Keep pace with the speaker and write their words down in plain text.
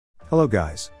Hello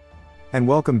guys, and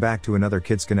welcome back to another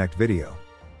KidsKonnect video.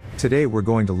 Today we're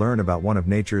going to learn about one of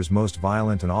nature's most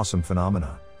violent and awesome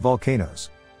phenomena, volcanoes.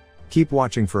 Keep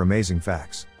watching for amazing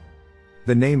facts.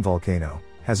 The name volcano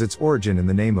has its origin in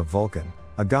the name of Vulcan,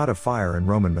 a god of fire in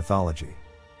Roman mythology.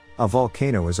 A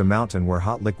volcano is a mountain where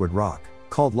hot liquid rock,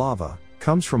 called lava,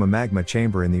 comes from a magma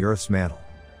chamber in the Earth's mantle.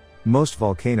 Most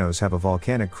volcanoes have a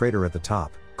volcanic crater at the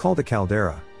top, called a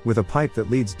caldera, with a pipe that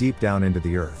leads deep down into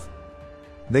the earth.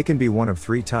 They can be one of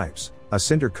three types: a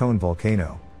cinder cone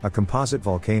volcano, a composite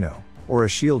volcano, or a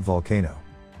shield volcano.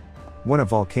 When a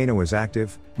volcano is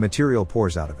active, material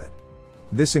pours out of it.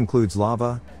 This includes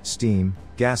lava, steam,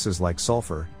 gases like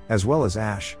sulfur, as well as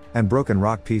ash, and broken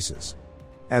rock pieces.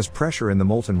 As pressure in the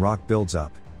molten rock builds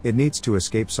up, it needs to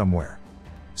escape somewhere.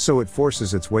 So it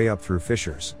forces its way up through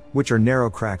fissures, which are narrow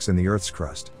cracks in the Earth's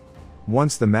crust.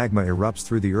 Once the magma erupts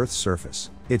through the Earth's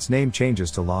surface, its name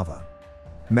changes to lava.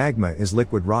 Magma is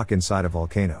liquid rock inside a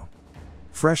volcano.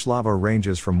 Fresh lava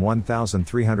ranges from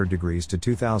 1,300 degrees to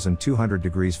 2,200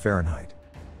 degrees Fahrenheit.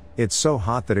 It's so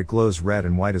hot that it glows red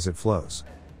and white as it flows.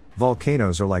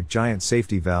 Volcanoes are like giant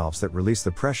safety valves that release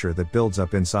the pressure that builds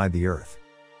up inside the Earth.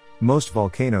 Most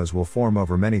volcanoes will form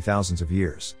over many thousands of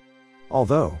years.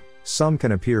 Although, some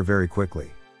can appear very quickly.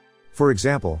 For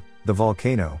example, the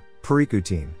volcano,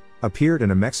 Paricutin, appeared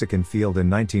in a Mexican field in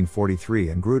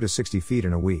 1943 and grew to 60 feet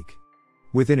in a week.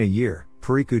 Within a year,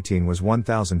 Paricutin was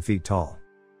 1,000 feet tall.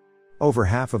 Over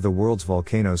half of the world's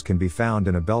volcanoes can be found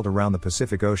in a belt around the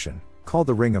Pacific Ocean, called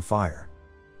the Ring of Fire.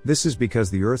 This is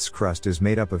because the Earth's crust is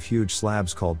made up of huge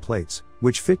slabs called plates,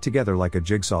 which fit together like a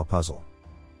jigsaw puzzle.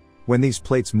 When these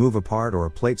plates move apart or a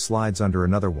plate slides under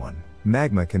another one,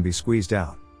 magma can be squeezed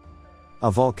out. A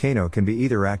volcano can be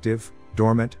either active,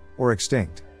 dormant, or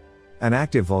extinct. An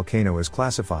active volcano is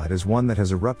classified as one that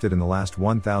has erupted in the last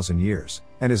 1,000 years,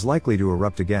 and is likely to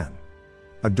erupt again.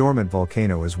 A dormant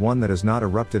volcano is one that has not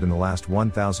erupted in the last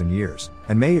 1,000 years,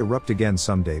 and may erupt again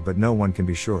someday, but no one can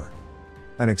be sure.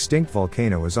 An extinct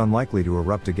volcano is unlikely to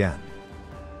erupt again.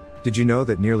 Did you know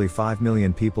that nearly 5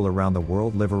 million people around the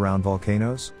world live around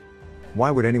volcanoes? Why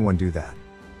would anyone do that?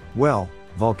 Well,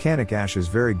 volcanic ash is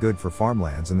very good for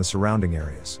farmlands and the surrounding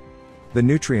areas. The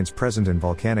nutrients present in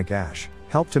volcanic ash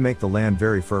help to make the land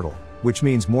very fertile, which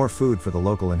means more food for the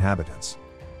local inhabitants.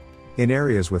 In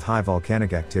areas with high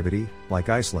volcanic activity, like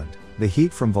Iceland, the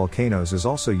heat from volcanoes is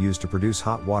also used to produce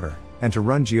hot water, and to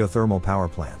run geothermal power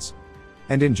plants.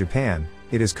 And in Japan,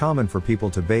 it is common for people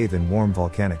to bathe in warm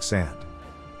volcanic sand.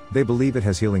 They believe it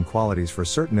has healing qualities for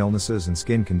certain illnesses and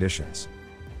skin conditions.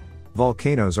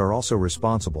 Volcanoes are also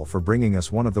responsible for bringing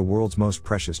us one of the world's most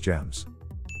precious gems: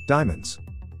 diamonds.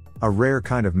 A rare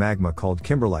kind of magma called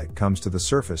kimberlite comes to the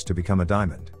surface to become a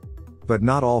diamond. But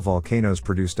not all volcanoes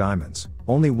produce diamonds,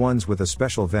 only ones with a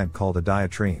special vent called a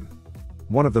diatreme.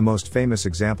 One of the most famous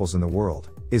examples in the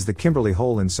world is the Kimberley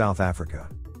Hole in South Africa.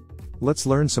 Let's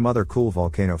learn some other cool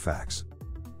volcano facts.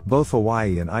 Both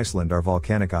Hawaii and Iceland are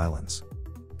volcanic islands.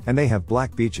 And they have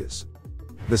black beaches.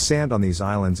 The sand on these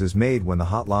islands is made when the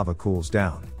hot lava cools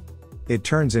down. It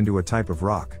turns into a type of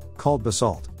rock, called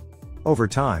basalt. Over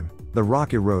time, the rock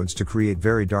erodes to create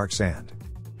very dark sand.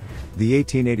 The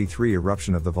 1883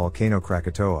 eruption of the volcano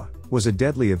Krakatoa was a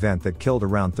deadly event that killed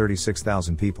around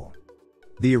 36,000 people.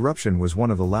 The eruption was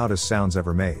one of the loudest sounds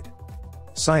ever made.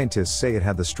 Scientists say it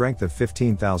had the strength of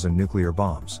 15,000 nuclear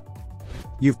bombs.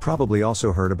 You've probably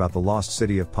also heard about the lost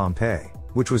city of Pompeii,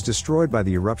 which was destroyed by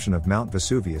the eruption of Mount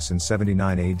Vesuvius in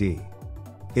 79 AD.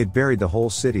 It buried the whole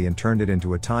city and turned it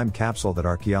into a time capsule that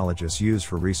archaeologists use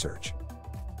for research.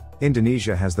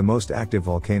 Indonesia has the most active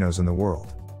volcanoes in the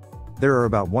world. There are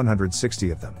about 160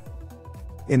 of them.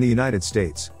 In the United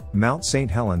States, Mount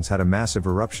St. Helens had a massive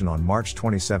eruption on March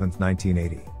 27,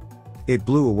 1980. It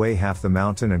blew away half the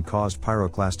mountain and caused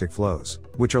pyroclastic flows,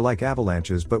 which are like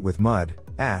avalanches but with mud,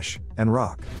 ash, and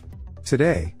rock.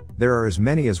 Today, there are as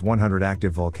many as 100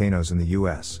 active volcanoes in the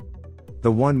US.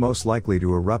 The one most likely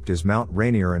to erupt is Mount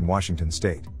Rainier in Washington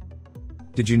state.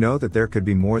 Did you know that there could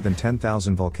be more than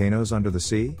 10,000 volcanoes under the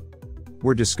sea?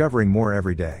 We're discovering more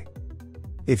every day.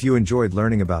 If you enjoyed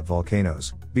learning about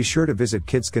volcanoes, be sure to visit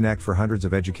KidsKonnect for hundreds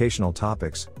of educational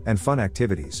topics and fun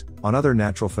activities on other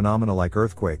natural phenomena like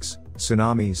earthquakes,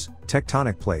 tsunamis,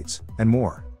 tectonic plates, and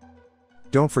more.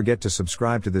 Don't forget to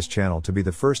subscribe to this channel to be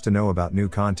the first to know about new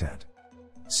content.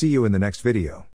 See you in the next video.